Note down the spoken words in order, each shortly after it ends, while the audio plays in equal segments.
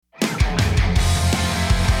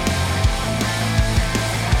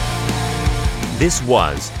This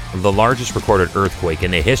was the largest recorded earthquake in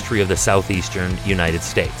the history of the southeastern United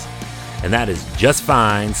States. And that is just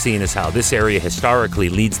fine, seeing as how this area historically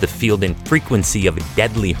leads the field in frequency of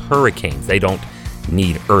deadly hurricanes. They don't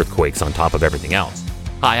need earthquakes on top of everything else.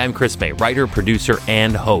 Hi, I'm Chris May, writer, producer,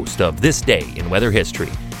 and host of This Day in Weather History,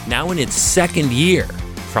 now in its second year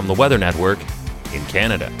from the Weather Network in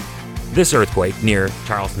Canada. This earthquake near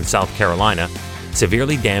Charleston, South Carolina,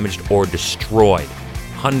 severely damaged or destroyed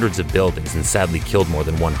hundreds of buildings and sadly killed more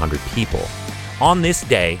than 100 people. On this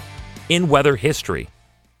day in weather history,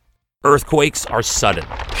 earthquakes are sudden,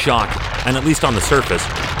 shocking, and at least on the surface,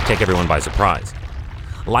 take everyone by surprise.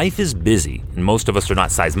 Life is busy, and most of us are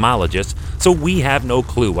not seismologists, so we have no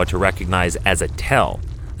clue what to recognize as a tell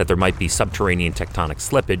that there might be subterranean tectonic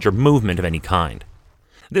slippage or movement of any kind.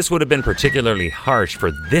 This would have been particularly harsh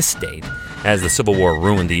for this state, as the Civil War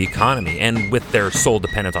ruined the economy, and with their sole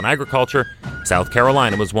dependence on agriculture, South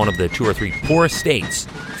Carolina was one of the 2 or 3 poorest states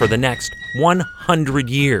for the next 100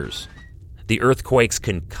 years. The earthquake's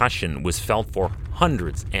concussion was felt for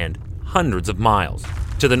hundreds and hundreds of miles,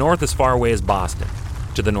 to the north as far away as Boston,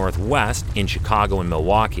 to the northwest in Chicago and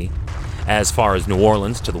Milwaukee, as far as New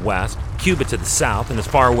Orleans to the west, Cuba to the south, and as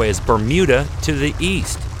far away as Bermuda to the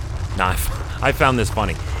east. Now, I found this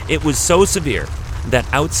funny. It was so severe that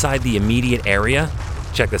outside the immediate area,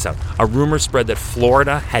 check this out, a rumor spread that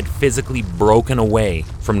Florida had physically broken away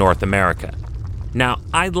from North America. Now,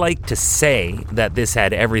 I'd like to say that this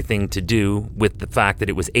had everything to do with the fact that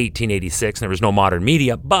it was 1886 and there was no modern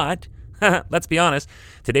media, but let's be honest,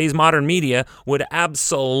 today's modern media would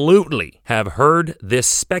absolutely have heard this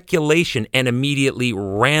speculation and immediately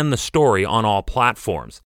ran the story on all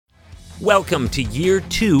platforms. Welcome to year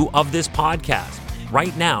 2 of this podcast.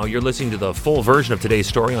 Right now, you're listening to the full version of today's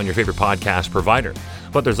story on your favorite podcast provider,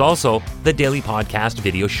 but there's also the daily podcast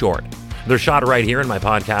video short. They're shot right here in my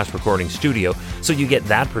podcast recording studio, so you get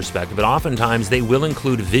that perspective, but oftentimes they will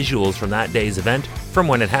include visuals from that day's event from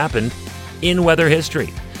when it happened in weather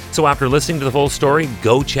history. So after listening to the full story,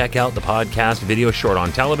 go check out the podcast video short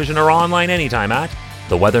on television or online anytime at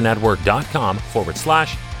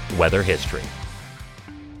theweathernetwork.com/weather history.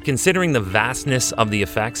 Considering the vastness of the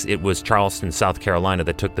effects, it was Charleston, South Carolina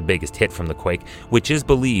that took the biggest hit from the quake, which is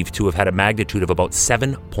believed to have had a magnitude of about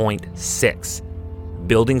 7.6.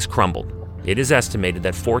 Buildings crumbled. It is estimated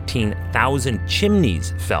that 14,000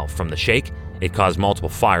 chimneys fell from the shake. It caused multiple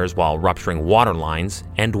fires while rupturing water lines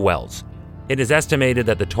and wells. It is estimated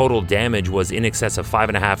that the total damage was in excess of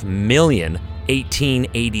 $5.5 million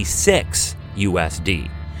 1886 USD,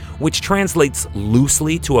 which translates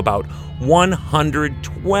loosely to about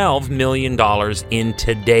 $112 million in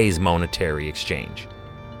today's monetary exchange.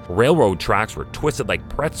 Railroad tracks were twisted like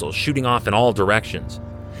pretzels, shooting off in all directions.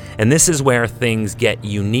 And this is where things get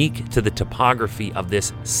unique to the topography of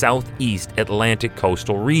this southeast Atlantic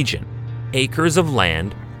coastal region. Acres of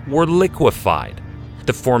land were liquefied.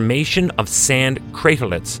 The formation of sand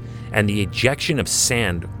craterlets and the ejection of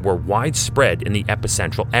sand were widespread in the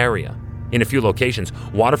epicentral area. In a few locations,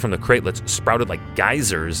 water from the craterlets sprouted like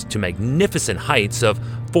geysers to magnificent heights of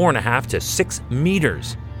 4.5 to 6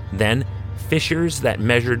 meters. Then, fissures that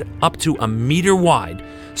measured up to 1 meter wide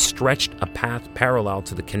stretched a path parallel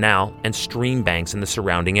to the canal and stream banks in the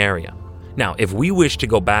surrounding area. Now, if we wish to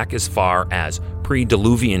go back as far as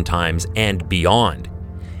pre-Diluvian times and beyond,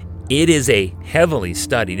 it is a heavily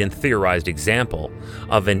studied and theorized example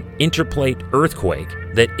of an interplate earthquake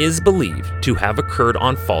that is believed to have occurred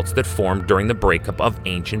on faults that formed during the breakup of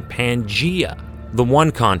ancient Pangaea, the one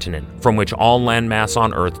continent from which all landmass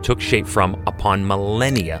on Earth took shape from upon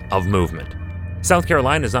millennia of movement. South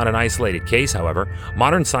Carolina is not an isolated case, however.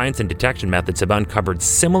 Modern science and detection methods have uncovered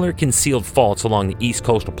similar concealed faults along the east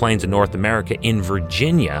coastal plains of North America in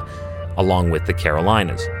Virginia, along with the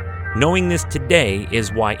Carolinas. Knowing this today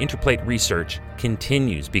is why interplate research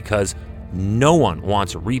continues, because no one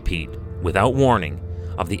wants a repeat without warning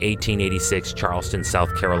of the 1886 Charleston,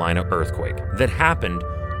 South Carolina earthquake that happened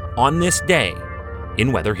on this day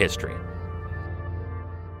in weather history.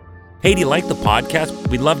 Hey, do you like the podcast?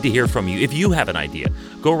 We'd love to hear from you. If you have an idea,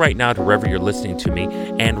 go right now to wherever you're listening to me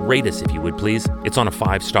and rate us if you would, please. It's on a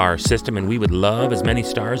 5-star system, and we would love as many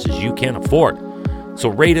stars as you can afford. So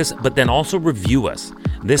rate us, but then also review us.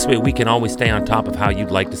 This way we can always stay on top of how you'd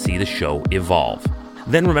like to see the show evolve.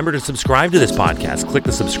 Then remember to subscribe to this podcast. Click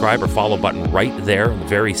the subscribe or follow button right there on the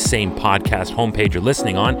very same podcast homepage you're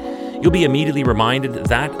listening on. You'll be immediately reminded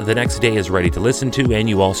that the next day is ready to listen to, and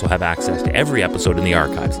you also have access to every episode in the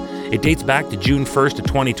archives. It dates back to June 1st of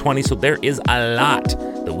 2020, so there is a lot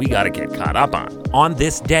that we got to get caught up on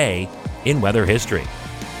this day in weather history.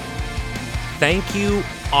 Thank you,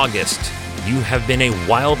 August. You have been a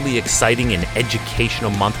wildly exciting and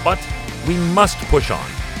educational month, but we must push on.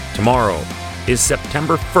 Tomorrow is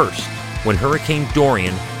September 1st, when Hurricane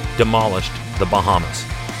Dorian demolished the Bahamas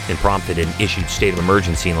and prompted an issued state of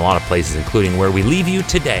emergency in a lot of places, including where we leave you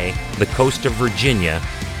today, the coast of Virginia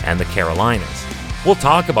and the Carolinas. We'll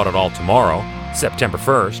talk about it all tomorrow, September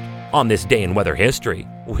 1st, on This Day in Weather History,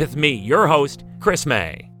 with me, your host, Chris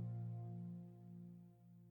May.